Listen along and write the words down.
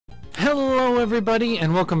everybody,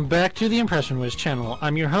 and welcome back to the Impression Wiz channel.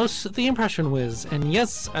 I'm your host, the Impression Wiz, and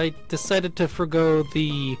yes, I decided to forgo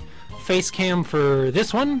the face cam for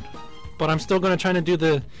this one, but I'm still going to try to do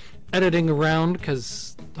the editing around,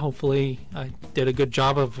 because hopefully I did a good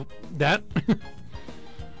job of that.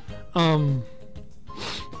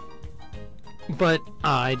 But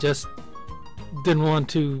I just didn't want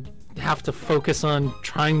to have to focus on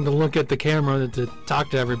trying to look at the camera to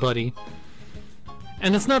talk to everybody.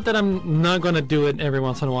 And it's not that I'm not going to do it every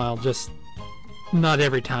once in a while, just not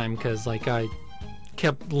every time, because like I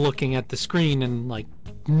kept looking at the screen and like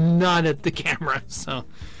not at the camera. So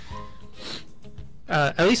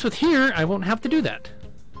at least with here, I won't have to do that.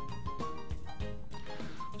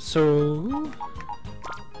 So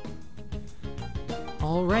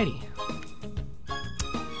alrighty.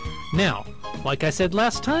 Now, like I said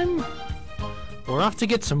last time, we're off to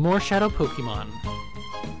get some more Shadow Pokemon.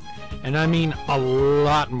 And I mean a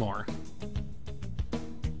lot more.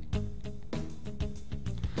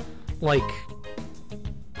 Like,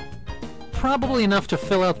 probably enough to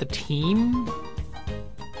fill out the team.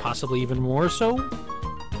 Possibly even more so.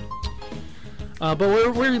 But where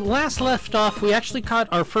we last left off, we actually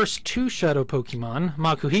caught our first two Shadow Pokemon,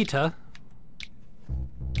 Makuhita.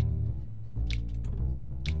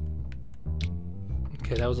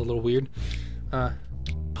 Okay, that was a little weird.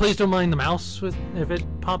 Please don't mind the mouse if it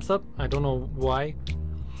pops up. I don't know why.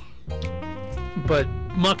 But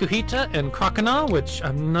Makuhita and Croconaw, which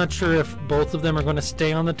I'm not sure if both of them are going to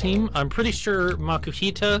stay on the team. I'm pretty sure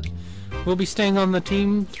Makuhita will be staying on the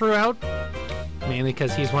team throughout. Mainly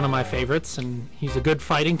because he's one of my favorites and he's a good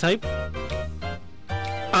fighting type.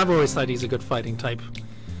 I've always thought he's a good fighting type.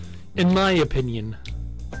 In my opinion.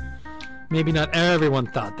 Maybe not everyone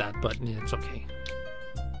thought that, but it's okay.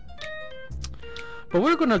 But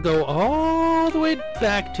we're gonna go all the way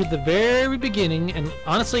back to the very beginning, and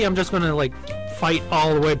honestly, I'm just gonna like fight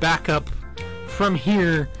all the way back up from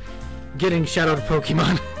here, getting Shadow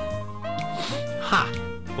Pokemon. Ha!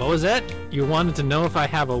 What was that? You wanted to know if I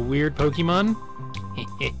have a weird Pokemon?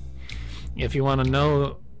 If you want to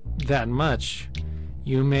know that much,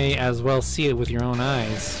 you may as well see it with your own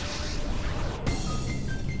eyes.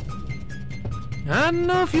 I don't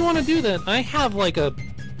know if you want to do that. I have like a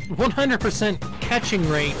 100% catching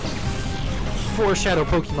rate for Shadow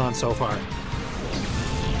Pokemon so far.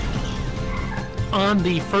 On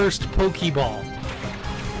the first Pokeball.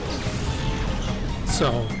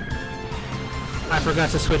 So, I forgot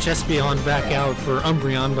to switch Espeon back out for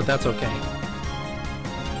Umbreon, but that's okay.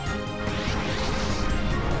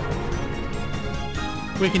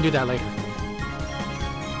 We can do that later.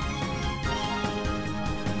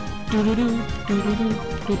 Do-do-do, do-do-do,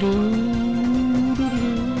 do-do,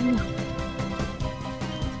 do-do-do.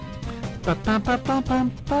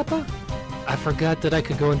 I forgot that I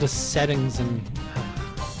could go into settings, and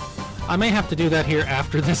I may have to do that here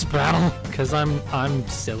after this battle because I'm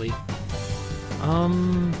silly.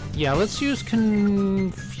 Yeah, let's use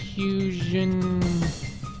confusion.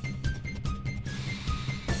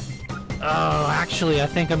 Oh, actually, I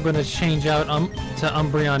think I'm gonna change out to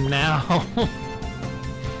Umbreon now.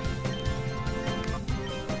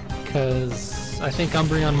 Because I think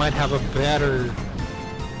Umbreon might have a better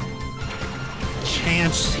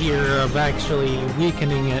chance here of actually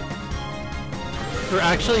weakening it. Or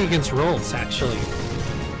actually against rolls, actually.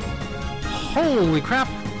 Holy crap!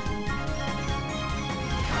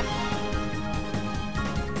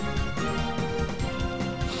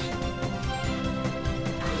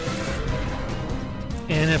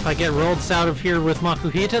 And if I get Rolls out of here with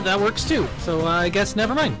Makuhita, that works too. So I guess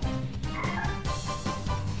never mind.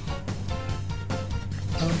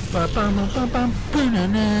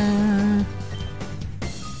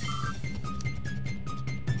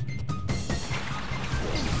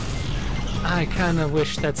 I kinda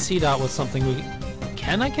wish that Seedot was something we...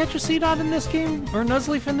 Can I catch a Seedot in this game? Or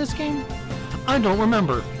Nuzleaf in this game? I don't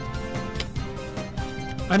remember.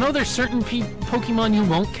 I know there's certain Pokemon you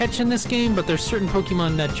won't catch in this game, but there's certain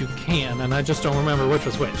Pokemon that you can, and I just don't remember which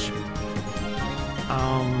was which.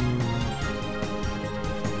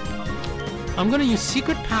 I'm gonna use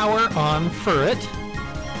Secret Power on Furret.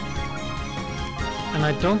 And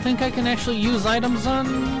I don't think I can actually use items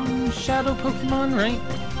on Shadow Pokemon, right?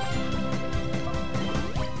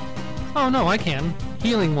 Oh no, I can.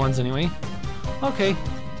 Healing ones anyway. Okay.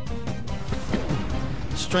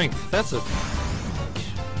 Strength, that's a...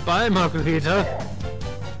 Bye, Makuhita.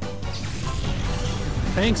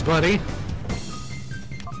 Thanks, buddy.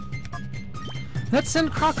 Let's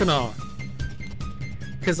send Croconaw.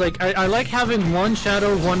 Because, like, I like having one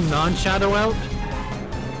Shadow, one non-Shadow out.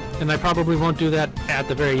 And I probably won't do that at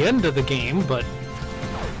the very end of the game, but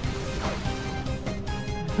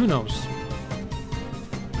Who knows?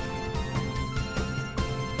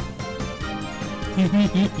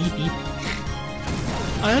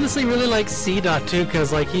 I honestly really like C-Dot too,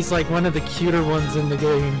 because like he's like one of the cuter ones in the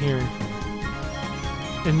game here.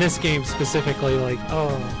 In this game specifically, like,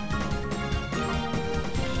 oh.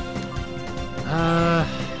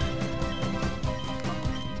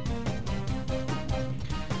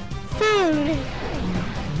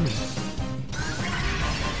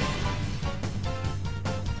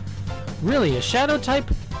 Really, a shadow type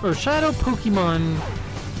or shadow Pokemon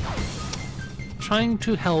trying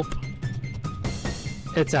to help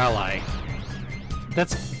its ally.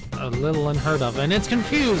 That's a little unheard of, and it's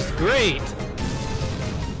confused. Great!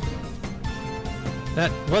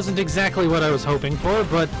 That wasn't exactly what I was hoping for,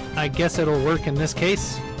 but I guess it'll work in this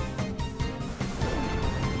case.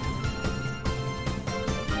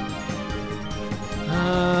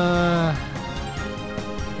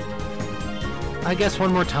 I guess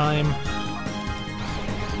one more time.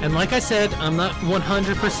 And like I said, I'm not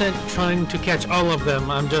 100% trying to catch all of them.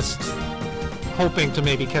 I'm just hoping to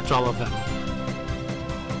maybe catch all of them.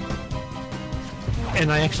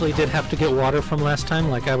 And I actually did have to get water from last time,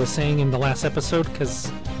 like I was saying in the last episode,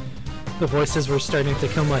 because the voices were starting to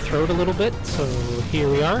kill my throat a little bit, so here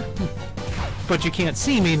we are. But you can't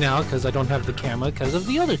see me now, because I don't have the camera because of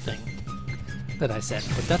the other thing that I said,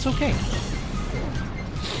 but that's okay.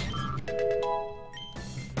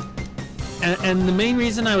 And the main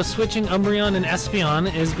reason I was switching Umbreon and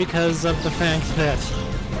Espeon is because of the fact that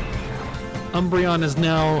Umbreon is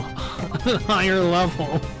now higher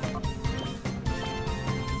level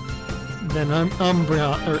than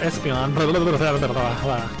Umbreon or Espeon. Blah, blah, blah, blah, blah,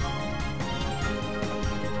 blah.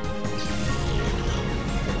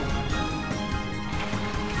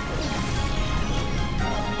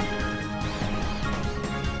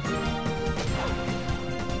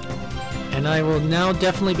 And I will now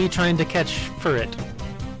definitely be trying to catch for it.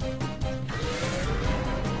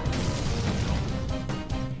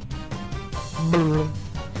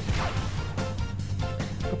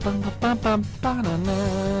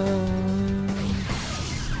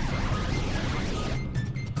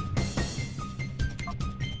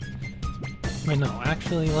 Wait, no,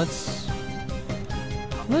 actually, let's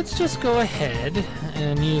just go ahead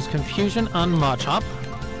and use Confusion on Machop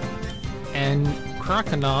and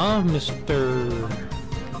Croconaw, Mr.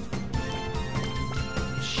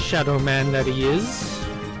 Shadow Man that he is,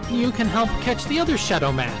 you can help catch the other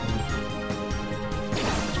Shadow Man.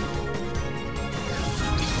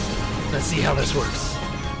 Let's see how this works.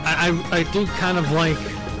 I do kind of like...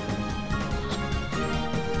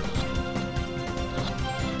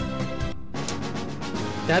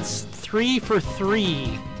 That's 3 for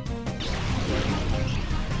 3.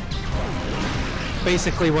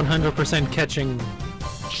 Basically 100% catching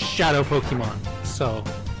Shadow Pokemon, so...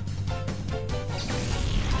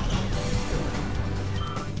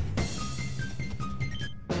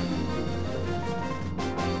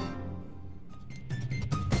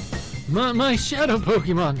 My Shadow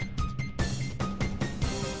Pokemon!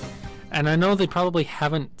 And I know they probably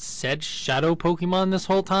haven't said Shadow Pokemon this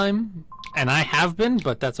whole time, and I have been,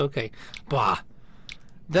 but that's okay. Bah.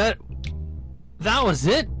 That was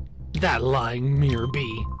it? That lying Mirror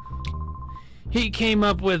Bee. He came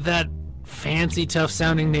up with that fancy tough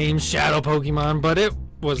sounding name Shadow Pokemon, but it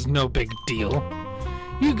was no big deal.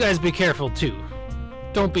 You guys be careful too.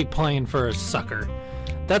 Don't be playing for a sucker.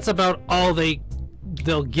 That's about all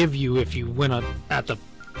they'll give you if you win at the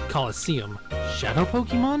Colosseum. Shadow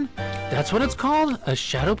Pokemon? That's what it's called? A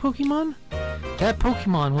Shadow Pokemon? That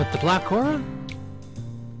Pokemon with the black aura?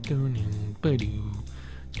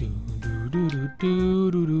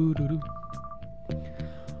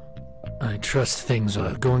 I trust things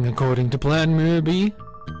are going according to plan, Mirror Bee.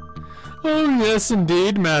 Oh yes,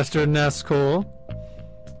 indeed, Master Nazgul.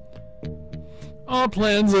 Our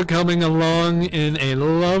plans are coming along in a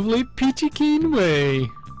lovely peachy keen way.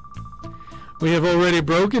 We have already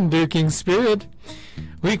broken King's spirit.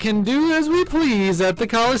 We can do as we please at the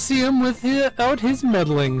Colosseum without his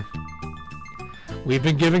meddling. We've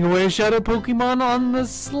been giving away Shadow Pokemon on the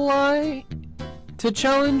sly to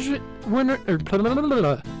challenge winner.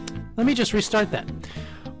 Let me just restart that.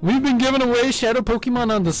 We've been giving away Shadow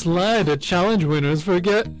Pokemon on the sly to challenge winners for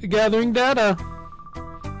gathering data.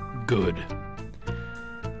 Good.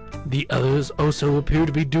 The others also appear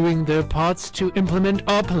to be doing their parts to implement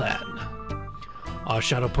our plan. Our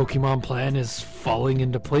Shadow Pokemon plan is falling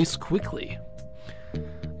into place quickly.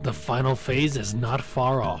 The final phase is not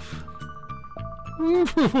far off.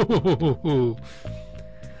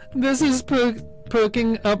 This is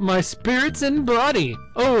perking up my spirits and body.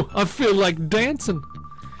 Oh, I feel like dancing.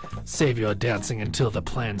 Save your dancing until the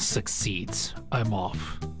plan succeeds. I'm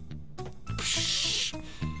off.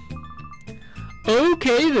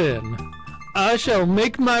 Okay then. I shall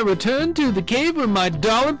make my return to the cave where my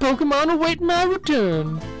darling Pokemon await my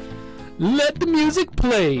return. Let the music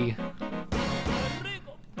play.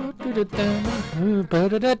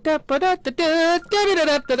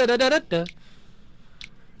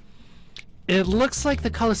 It looks like the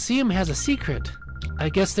Colosseum has a secret. I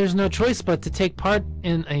guess there's no choice but to take part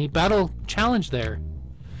in a battle challenge there.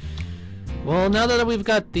 Well, now that we've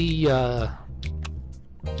got the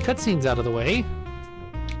cutscenes out of the way,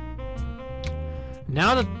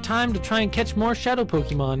 now the time to try and catch more shadow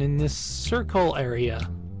Pokemon in this circle area.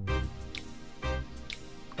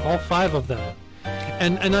 All 5 of them.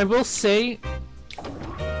 And I will say...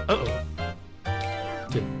 Uh-oh.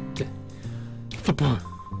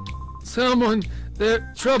 Someone,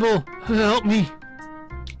 there, trouble, help me.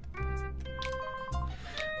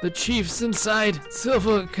 The chief's inside.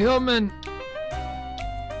 Silver, Kilman.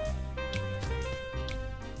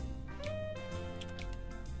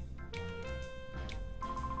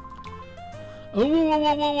 Oh,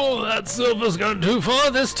 whoa, that Silver's gone too far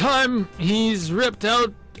this time. He's ripped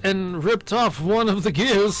out and ripped off one of the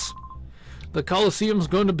gears. The Colosseum's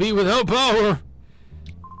going to be without power.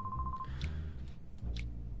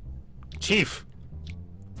 Chief,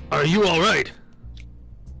 are you alright?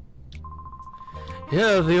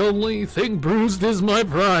 Yeah, the only thing bruised is my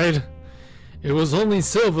pride. It was only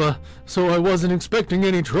Silver, so I wasn't expecting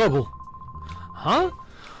any trouble. Huh?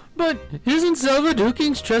 But isn't Silver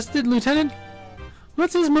Duking's trusted lieutenant?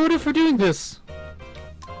 What's his motive for doing this?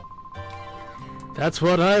 That's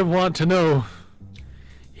what I want to know.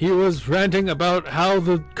 He was ranting about how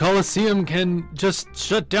the Colosseum can just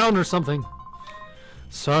shut down or something.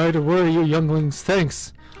 Sorry to worry you younglings,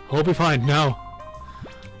 thanks. I'll be fine now.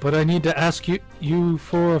 But I need to ask you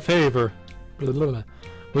for a favor. Blah, blah, blah.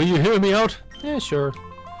 Will you hear me out? Yeah, sure.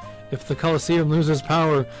 If the Colosseum loses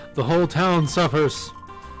power, the whole town suffers.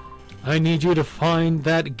 I need you to find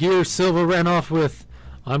that gear Silver ran off with.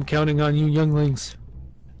 I'm counting on you younglings.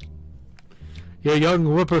 You young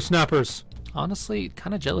whippersnappers. Honestly,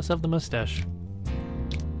 kind of jealous of the mustache.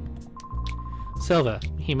 Silver,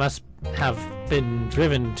 he must have been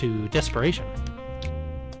driven to desperation.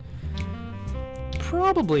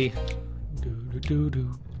 Probably. Do do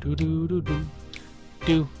do do do do do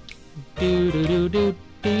do do do do do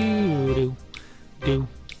do do do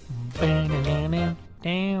down.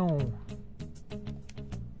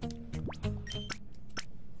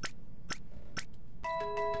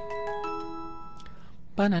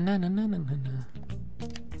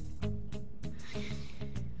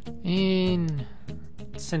 And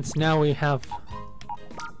since now we have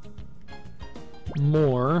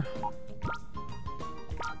more,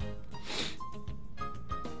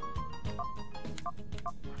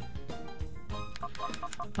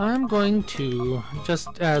 I'm going to,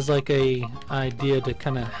 just as like a idea to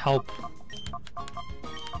kind of help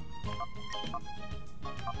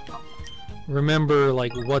remember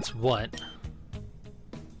like what's what.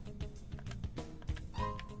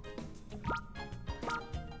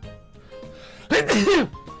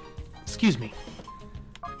 Excuse me.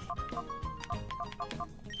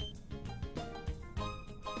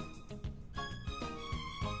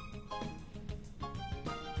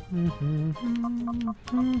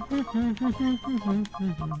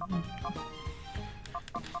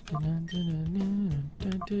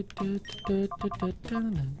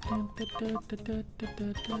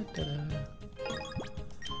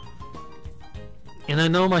 And I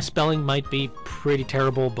know my spelling might be pretty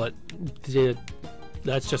terrible, but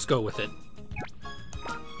let's just go with it.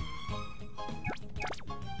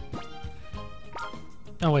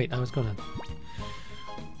 Oh wait, I was gonna...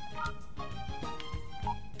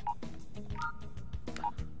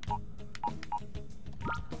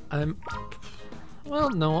 Well,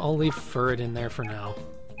 no, I'll leave Furret in there for now.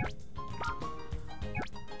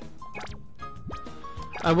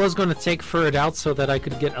 I was going to take Furret out so that I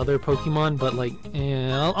could get other Pokemon, but like,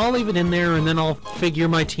 yeah, I'll leave it in there and then I'll figure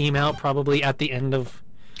my team out probably at the end of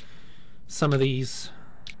some of these.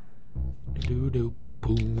 Do-do,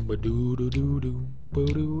 boom, ba-do-do-do-do,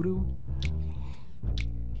 bo-do-do.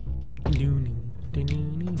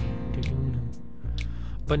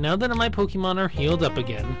 But now that my Pokemon are healed up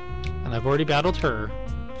again, and I've already battled her,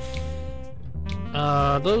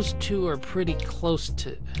 those two are pretty close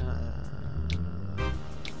to...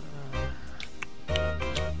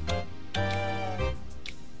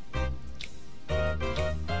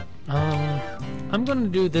 I'm gonna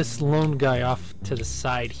do this lone guy off to the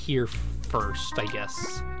side here first, I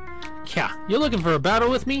guess. Yeah, you're looking for a battle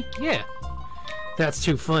with me? Yeah. That's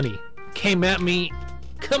too funny. Come at me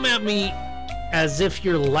as if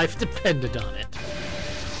your life depended on it.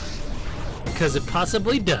 Because it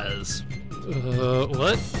possibly does.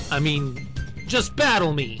 What? I mean, just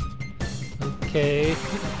battle me. Okay.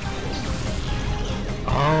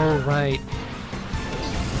 Alright.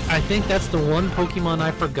 I think that's the one Pokemon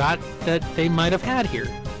I forgot that they might have had here.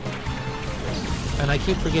 And I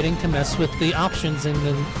keep forgetting to mess with the options in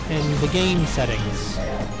the game settings.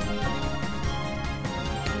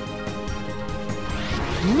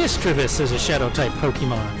 Mischievous is a Shadow-type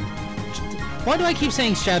Pokemon. Why do I keep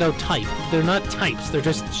saying Shadow-type? They're not types, they're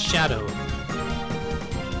just Shadow.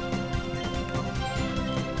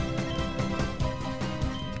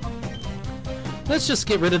 Let's just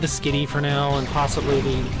get rid of the Skitty for now, and possibly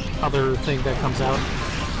the other thing that comes out.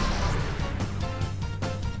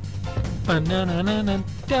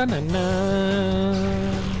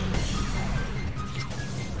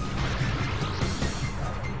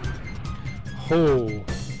 Oh.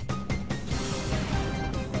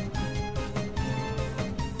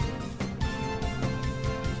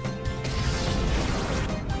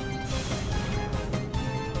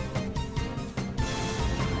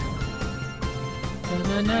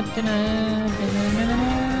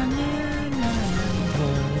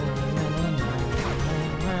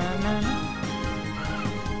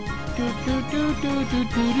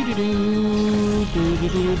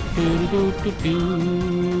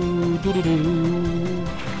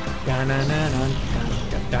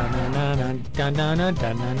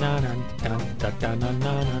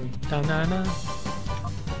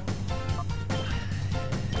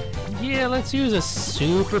 Yeah, let's use a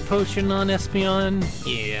super potion on Espeon.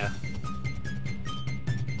 Yeah.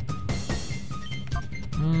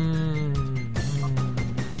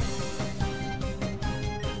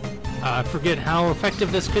 I forget how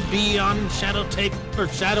effective this could be on Shadow type or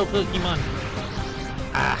Shadow Pokemon.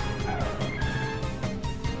 Ah.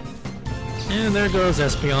 And there goes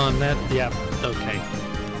Espeon. That, yeah, okay.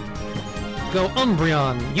 Go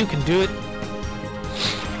Umbreon, you can do it.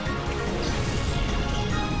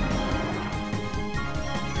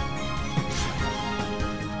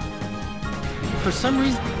 For some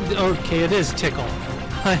reason, okay, it is Tickle.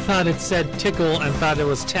 I thought it said Tickle and thought it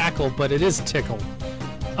was Tackle, but it is Tickle.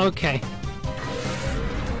 Okay.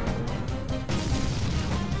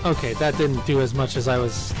 Okay, that didn't do as much as I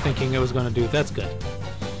was thinking it was going to do. That's good.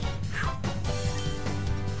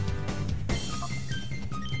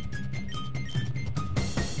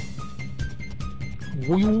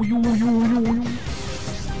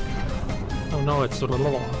 Oh no, it's...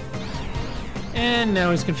 And now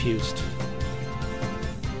he's confused.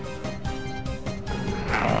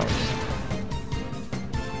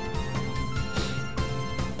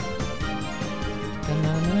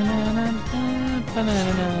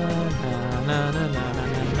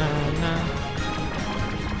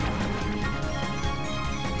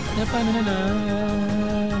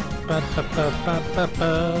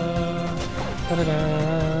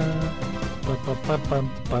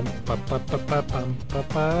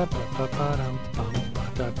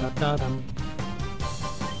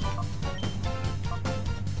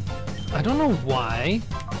 I don't know why,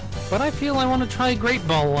 but I feel I want to try Great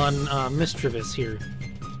Ball on Mischievous here.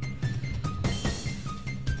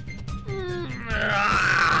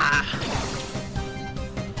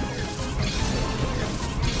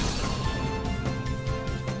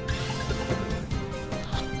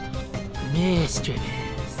 Mischievous.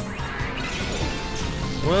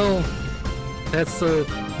 Well, that's the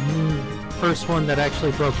first one that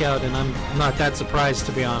actually broke out, and I'm not that surprised,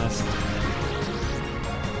 to be honest.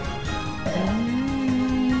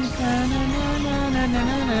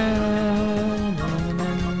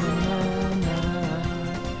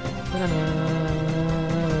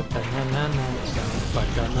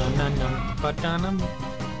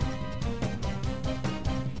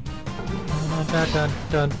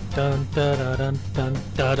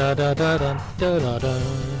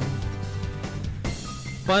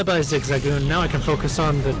 Bye-bye, Zigzagoon. Now I can focus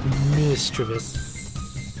on the Mischievous.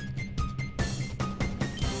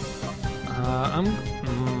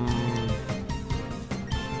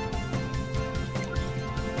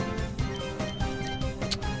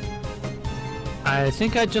 I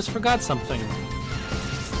think I just forgot something.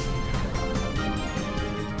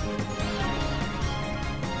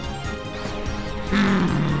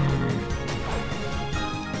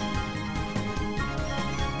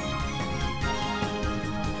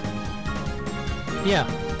 Yeah,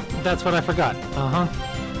 that's what I forgot. Uh-huh.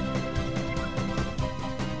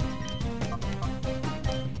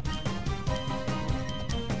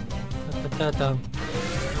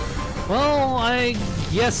 Well, I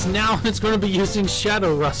guess now it's going to be using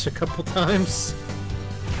Shadow Rush a couple times.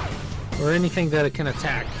 Or anything that it can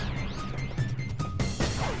attack.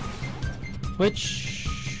 Which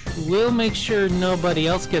will make sure nobody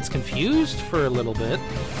else gets confused for a little bit.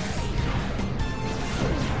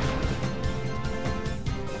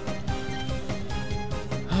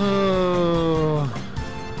 Oh.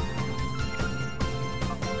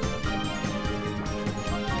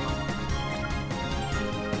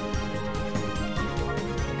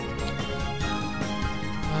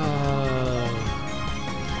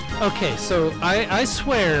 Okay, so I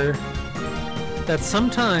swear that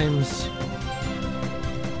sometimes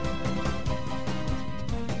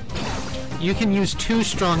you can use too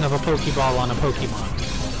strong of a Pokeball on a Pokemon.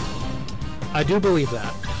 I do believe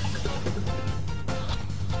that.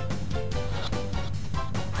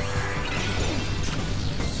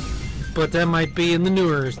 But that might be in the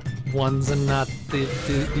newer ones and not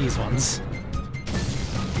these ones.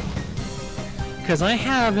 Because I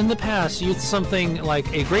have in the past used something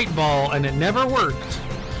like a Great Ball and it never worked.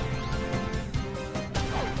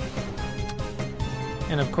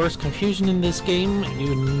 And of course, confusion in this game,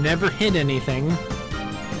 you never hit anything.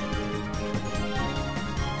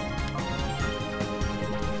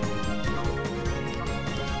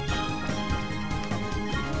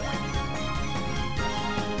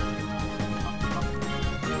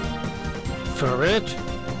 For it.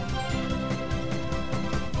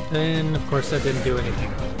 And of course that didn't do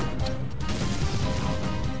anything.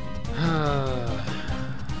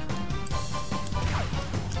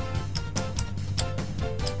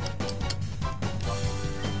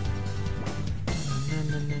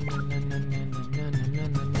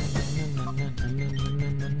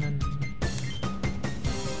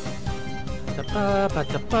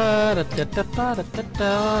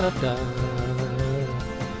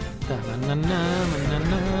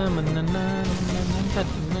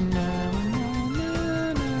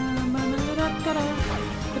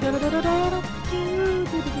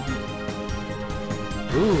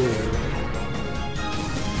 Ooh.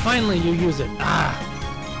 Finally you use it. Ah.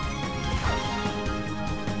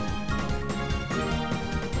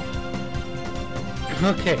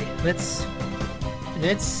 Okay, let's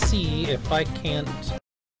see if I can't.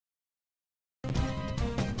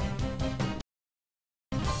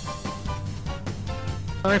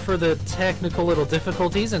 Sorry for the technical little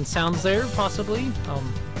difficulties and sounds there, possibly.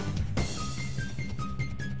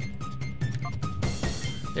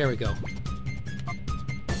 There we go.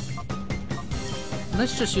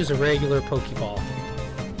 Let's just use a regular Pokeball.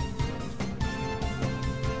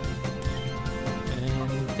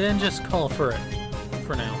 And then just call for it,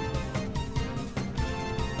 for now.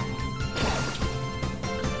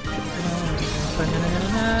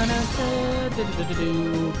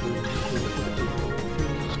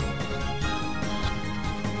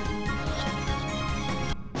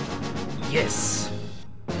 Yes!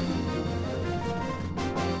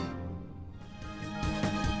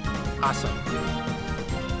 Awesome.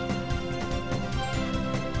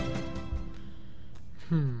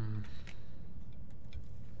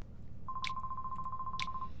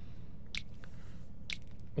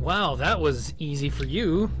 Wow, that was easy for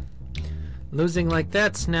you. Losing like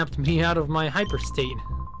that snapped me out of my hyper state.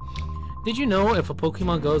 Did you know if a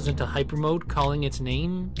Pokemon goes into hyper mode, calling its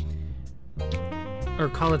name, or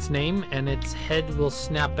call its name, and its head will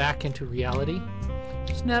snap back into reality?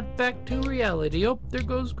 Snap back to reality. Oh, there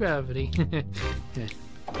goes gravity.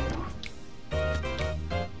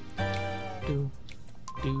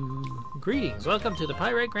 Greetings. Welcome to the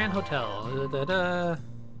Pirate Grand Hotel.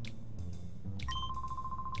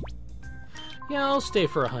 Yeah, I'll stay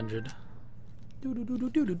for 100.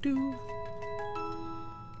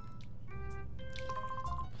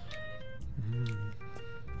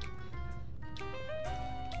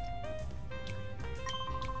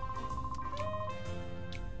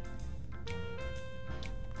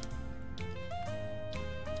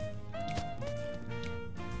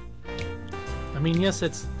 I mean, yes,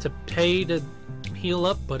 it's to pay to heal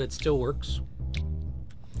up, but it still works.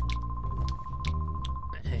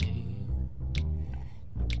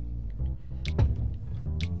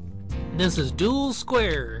 This is Duel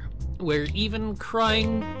Square, where even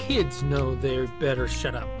crying kids know they're better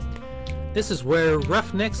shut up. This is where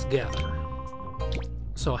roughnecks gather.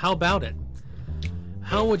 So how about it?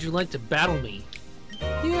 How would you like to battle me?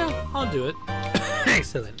 Yeah, I'll do it.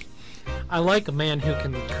 Excellent. I like a man who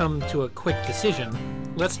can come to a quick decision.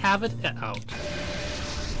 Let's have it out.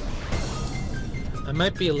 I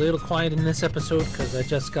might be a little quiet in this episode because I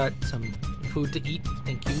just got some food to eat.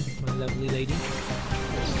 Thank you, my lovely lady.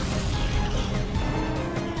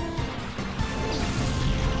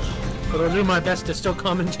 But I'll do my best to still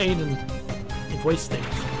commentate and voice things.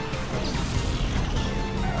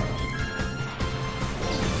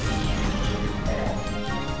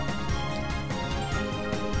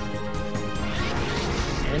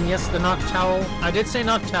 And yes, the Noctowl. I did say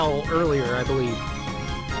Noctowl earlier, I believe.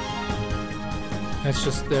 That's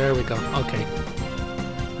just, there we go. Okay.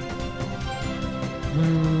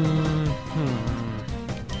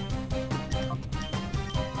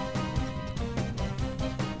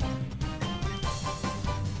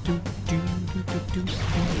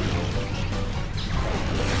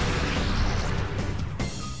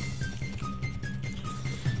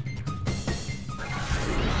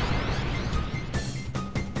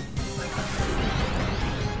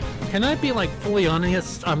 Can I be, like, fully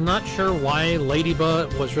honest? I'm not sure why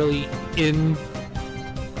Ladybug was really in...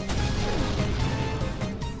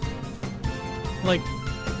 Like...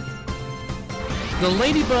 The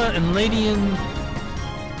Ladybug and Ladian...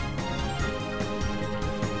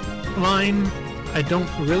 line, I don't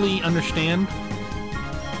really understand.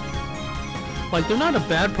 Like, they're not a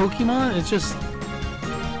bad Pokemon, it's just...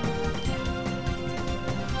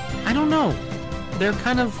 I don't know. They're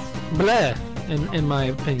kind of bleh. In my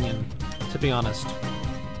opinion, to be honest.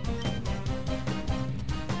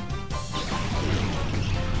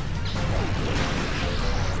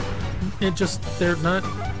 It just, they're not...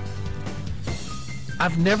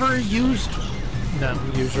 I've never used them,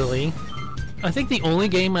 usually. I think the only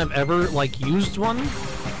game I've ever, like, used one,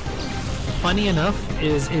 funny enough,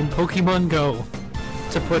 is in Pokemon Go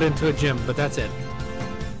to put into a gym, but that's it.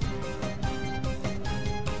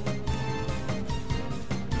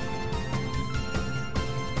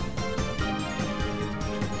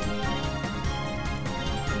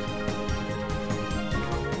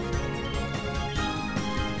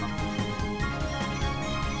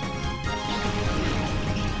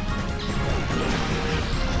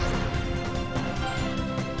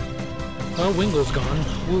 Oh, Wingle's gone.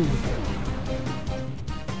 Woo.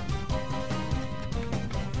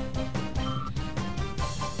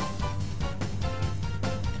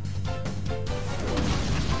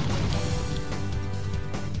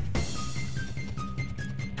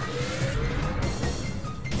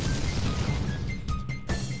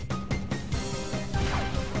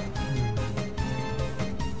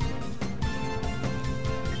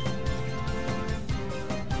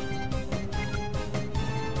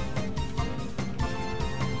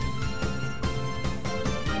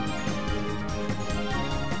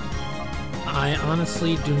 I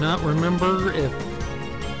honestly do not remember if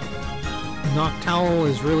Noctowl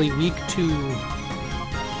is really weak to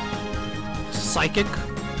psychic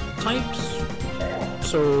types.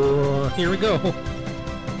 So here we go.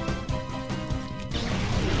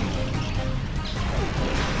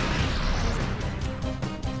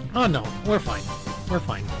 Oh no, we're fine. We're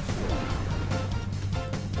fine.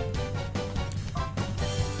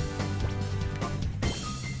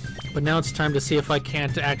 But now it's time to see if I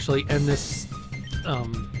can't actually end this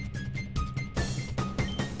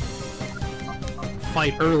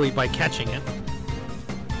fight early by catching it.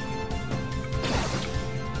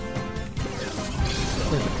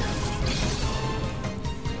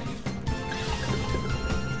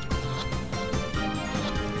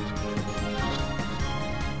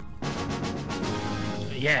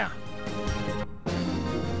 Yeah.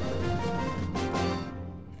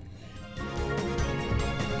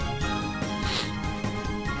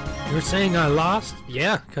 You're saying I lost?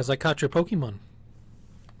 Yeah, because I caught your Pokemon.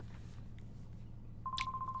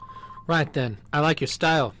 Right then, I like your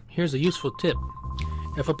style. Here's a useful tip.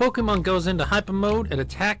 If a Pokemon goes into hyper mode, and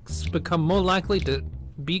attacks become more likely to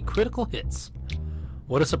be critical hits.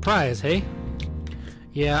 What a surprise, hey?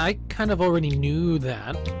 Yeah, I kind of already knew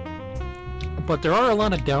that. But there are a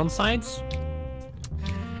lot of downsides.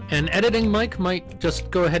 And Editing Mike might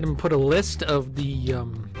just go ahead and put a list of the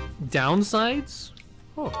downsides.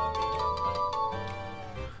 Oh.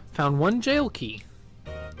 Found one jail key.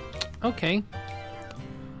 Okay.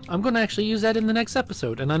 I'm going to actually use that in the next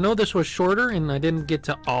episode. And I know this was shorter and I didn't get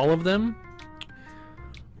to all of them.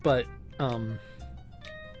 But, I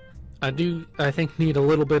think need a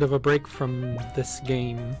little bit of a break from this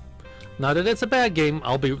game. Not that it's a bad game.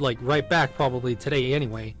 I'll be, like, right back probably today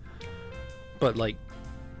anyway. But, like,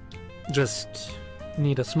 just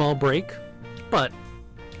need a small break. But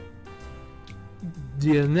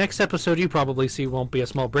the next episode you probably see won't be a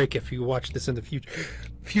small break if you watch this in the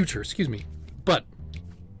future, excuse me. But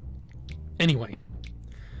anyway,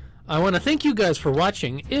 I want to thank you guys for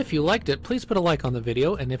watching. If you liked it, please put a like on the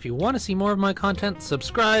video, and if you want to see more of my content,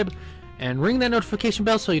 subscribe and ring that notification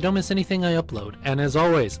bell so you don't miss anything I upload. And as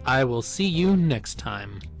always, I will see you next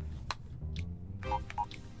time.